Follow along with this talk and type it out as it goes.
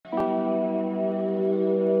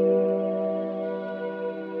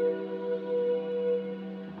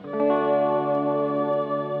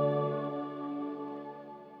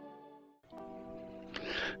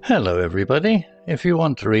Hello everybody. If you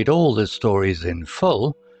want to read all the stories in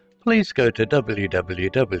full, please go to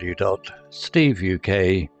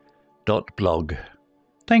www.steveuk.blog.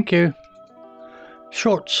 Thank you.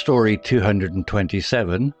 Short story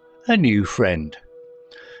 227, A New Friend.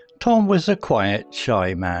 Tom was a quiet,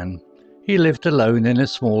 shy man. He lived alone in a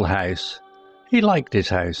small house. He liked his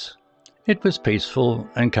house. It was peaceful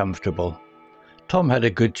and comfortable. Tom had a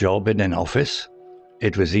good job in an office.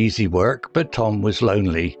 It was easy work, but Tom was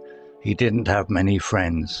lonely. He didn't have many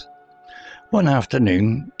friends. One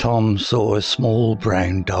afternoon, Tom saw a small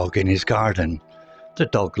brown dog in his garden. The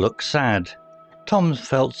dog looked sad. Tom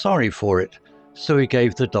felt sorry for it, so he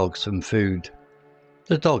gave the dog some food.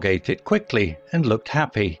 The dog ate it quickly and looked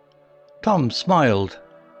happy. Tom smiled.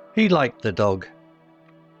 He liked the dog.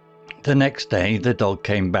 The next day, the dog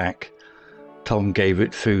came back. Tom gave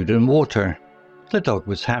it food and water. The dog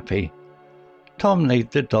was happy. Tom named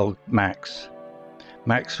the dog Max.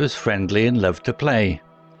 Max was friendly and loved to play.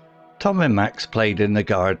 Tom and Max played in the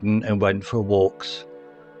garden and went for walks.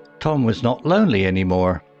 Tom was not lonely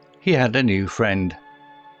anymore. He had a new friend.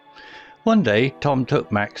 One day, Tom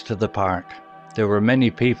took Max to the park. There were many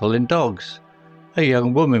people and dogs. A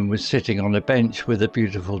young woman was sitting on a bench with a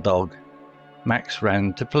beautiful dog. Max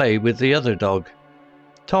ran to play with the other dog.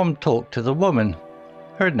 Tom talked to the woman.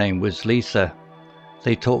 Her name was Lisa.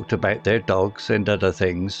 They talked about their dogs and other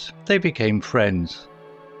things. They became friends.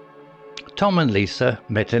 Tom and Lisa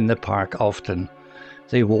met in the park often.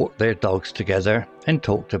 They walked their dogs together and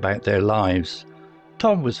talked about their lives.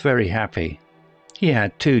 Tom was very happy. He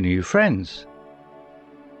had 2 new friends.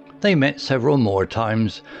 They met several more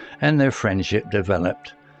times and their friendship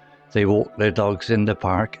developed. They walked their dogs in the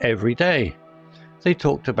park every day. They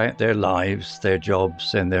talked about their lives, their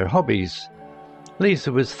jobs and their hobbies.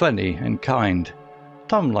 Lisa was funny and kind.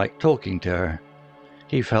 Tom liked talking to her.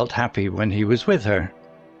 He felt happy when he was with her.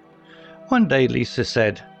 One day Lisa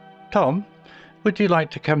said, "Tom, would you like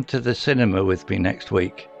to come to the cinema with me next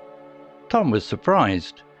week?" Tom was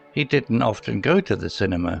surprised. He didn't often go to the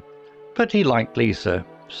cinema, but he liked Lisa,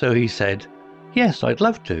 so he said, "Yes, I'd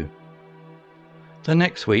love to." The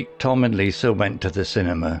next week, Tom and Lisa went to the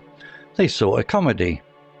cinema. They saw a comedy.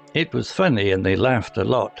 It was funny and they laughed a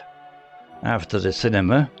lot. After the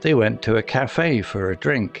cinema, they went to a cafe for a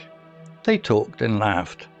drink. They talked and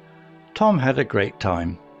laughed. Tom had a great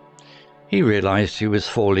time. He realized he was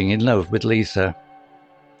falling in love with Lisa.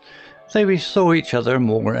 They saw each other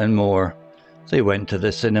more and more. They went to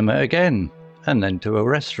the cinema again, and then to a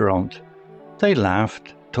restaurant. They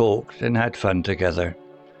laughed, talked, and had fun together.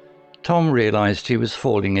 Tom realized he was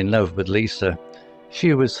falling in love with Lisa.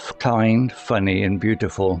 She was kind, funny, and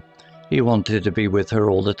beautiful. He wanted to be with her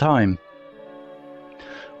all the time.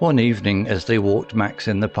 One evening, as they walked Max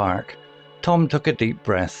in the park, Tom took a deep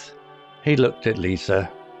breath. He looked at Lisa.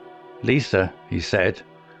 "Lisa," he said,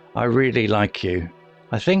 "I really like you.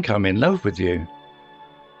 I think I'm in love with you."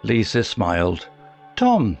 Lisa smiled.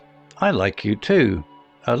 "Tom, I like you too.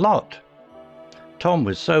 A lot." Tom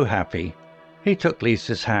was so happy. He took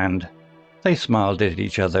Lisa's hand. They smiled at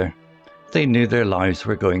each other. They knew their lives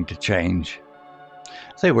were going to change.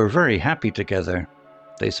 They were very happy together.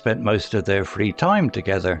 They spent most of their free time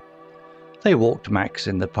together. They walked Max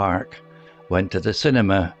in the park, went to the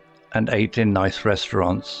cinema, and ate in nice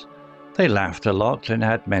restaurants. They laughed a lot and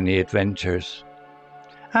had many adventures.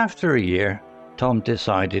 After a year, Tom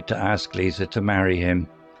decided to ask Lisa to marry him.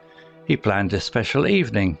 He planned a special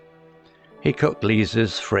evening. He cooked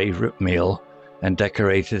Lisa's favorite meal and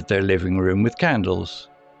decorated their living room with candles.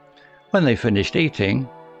 When they finished eating,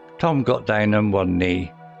 Tom got down on one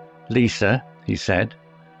knee. "Lisa," he said,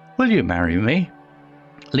 "will you marry me?"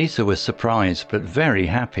 Lisa was surprised but very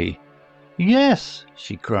happy. "Yes,"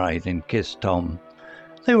 she cried and kissed Tom.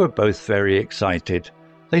 They were both very excited.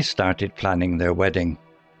 They started planning their wedding.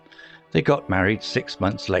 They got married 6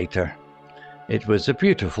 months later. It was a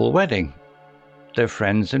beautiful wedding. Their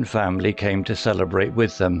friends and family came to celebrate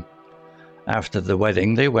with them. After the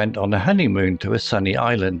wedding, they went on a honeymoon to a sunny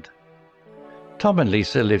island. Tom and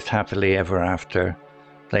Lisa lived happily ever after.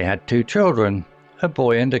 They had 2 children, a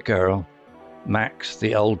boy and a girl. Max,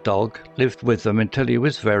 the old dog, lived with them until he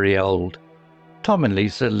was very old. Tom and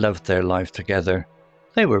Lisa loved their life together.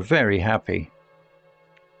 They were very happy.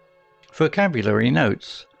 Vocabulary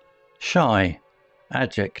notes. Shy.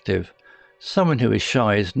 Adjective. Someone who is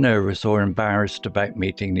shy is nervous or embarrassed about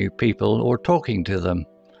meeting new people or talking to them.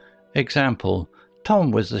 Example,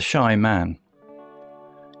 Tom was a shy man.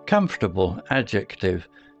 Comfortable. Adjective.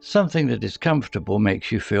 Something that is comfortable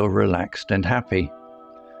makes you feel relaxed and happy.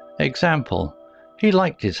 Example, he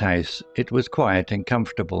liked his house. It was quiet and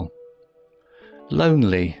comfortable.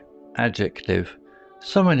 Lonely. Adjective.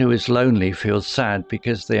 Someone who is lonely feels sad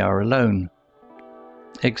because they are alone.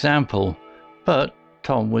 Example, but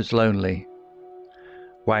Tom was lonely.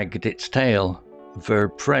 Wagged its tail.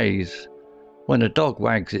 Verb phrase. When a dog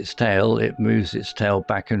wags its tail, it moves its tail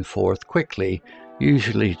back and forth quickly,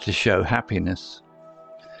 usually to show happiness.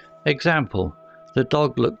 Example, the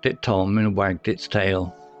dog looked at Tom and wagged its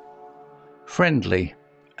tail. Friendly.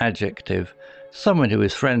 Adjective. Someone who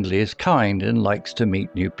is friendly is kind and likes to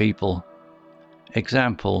meet new people.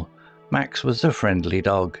 Example, Max was a friendly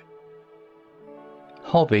dog.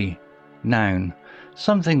 Hobby. Noun.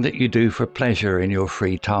 Something that you do for pleasure in your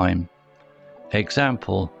free time.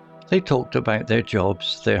 Example, they talked about their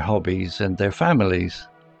jobs, their hobbies, and their families.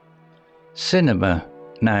 Cinema.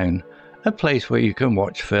 Noun. A place where you can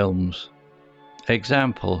watch films.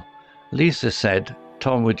 Example, Lisa said,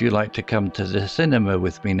 Tom, would you like to come to the cinema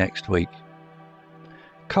with me next week?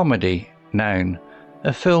 Comedy. Noun.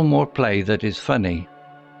 A film or play that is funny.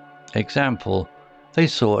 Example, they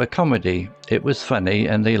saw a comedy. It was funny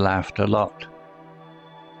and they laughed a lot.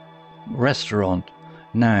 Restaurant.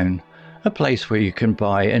 Noun. A place where you can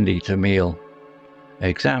buy and eat a meal.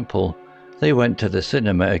 Example, they went to the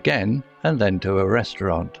cinema again and then to a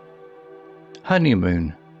restaurant.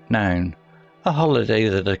 Honeymoon. Noun. A holiday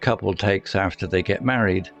that a couple takes after they get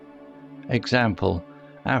married. Example,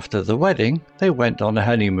 after the wedding, they went on a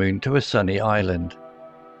honeymoon to a sunny island.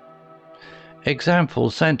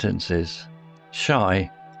 Example sentences.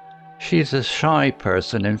 Shy. She's a shy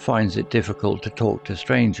person and finds it difficult to talk to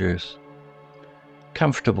strangers.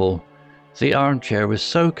 Comfortable. The armchair was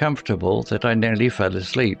so comfortable that I nearly fell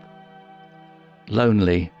asleep.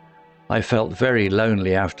 Lonely. I felt very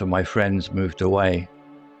lonely after my friends moved away.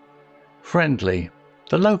 Friendly.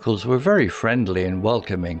 The locals were very friendly and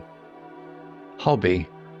welcoming. Hobby.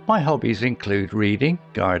 My hobbies include reading,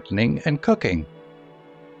 gardening, and cooking.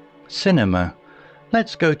 Cinema.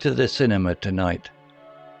 Let's go to the cinema tonight.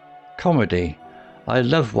 Comedy. I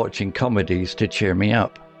love watching comedies to cheer me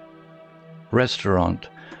up. Restaurant.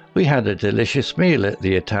 We had a delicious meal at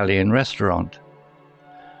the Italian restaurant.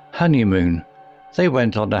 Honeymoon. They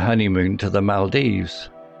went on a honeymoon to the Maldives.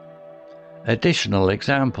 Additional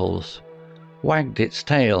examples. Wagged its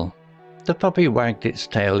tail. The puppy wagged its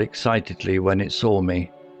tail excitedly when it saw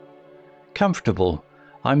me. Comfortable.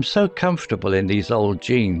 I'm so comfortable in these old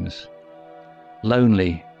jeans.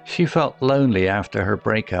 Lonely. She felt lonely after her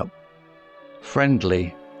breakup.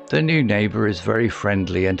 Friendly. The new neighbor is very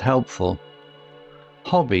friendly and helpful.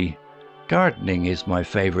 Hobby. Gardening is my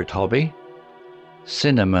favorite hobby.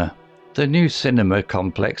 Cinema. The new cinema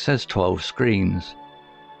complex has 12 screens.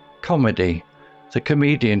 Comedy. The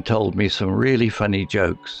comedian told me some really funny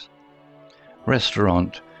jokes.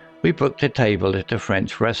 Restaurant. We booked a table at a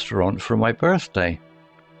French restaurant for my birthday.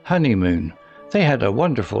 Honeymoon. They had a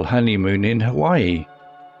wonderful honeymoon in Hawaii.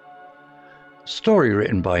 Story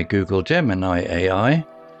written by Google Gemini AI.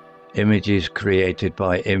 Images created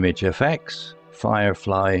by ImageFX,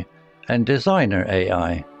 Firefly, and Designer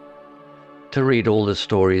AI. To read all the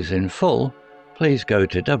stories in full, please go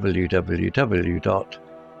to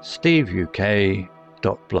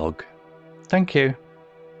www.steveuk.blog. Thank you.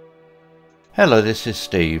 Hello, this is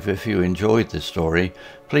Steve. If you enjoyed the story,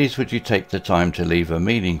 please would you take the time to leave a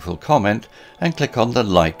meaningful comment and click on the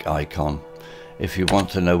like icon. If you want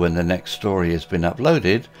to know when the next story has been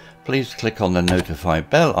uploaded, please click on the notify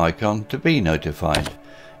bell icon to be notified.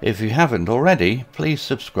 If you haven't already, please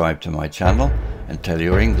subscribe to my channel and tell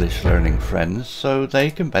your English learning friends so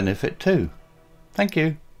they can benefit too. Thank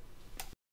you.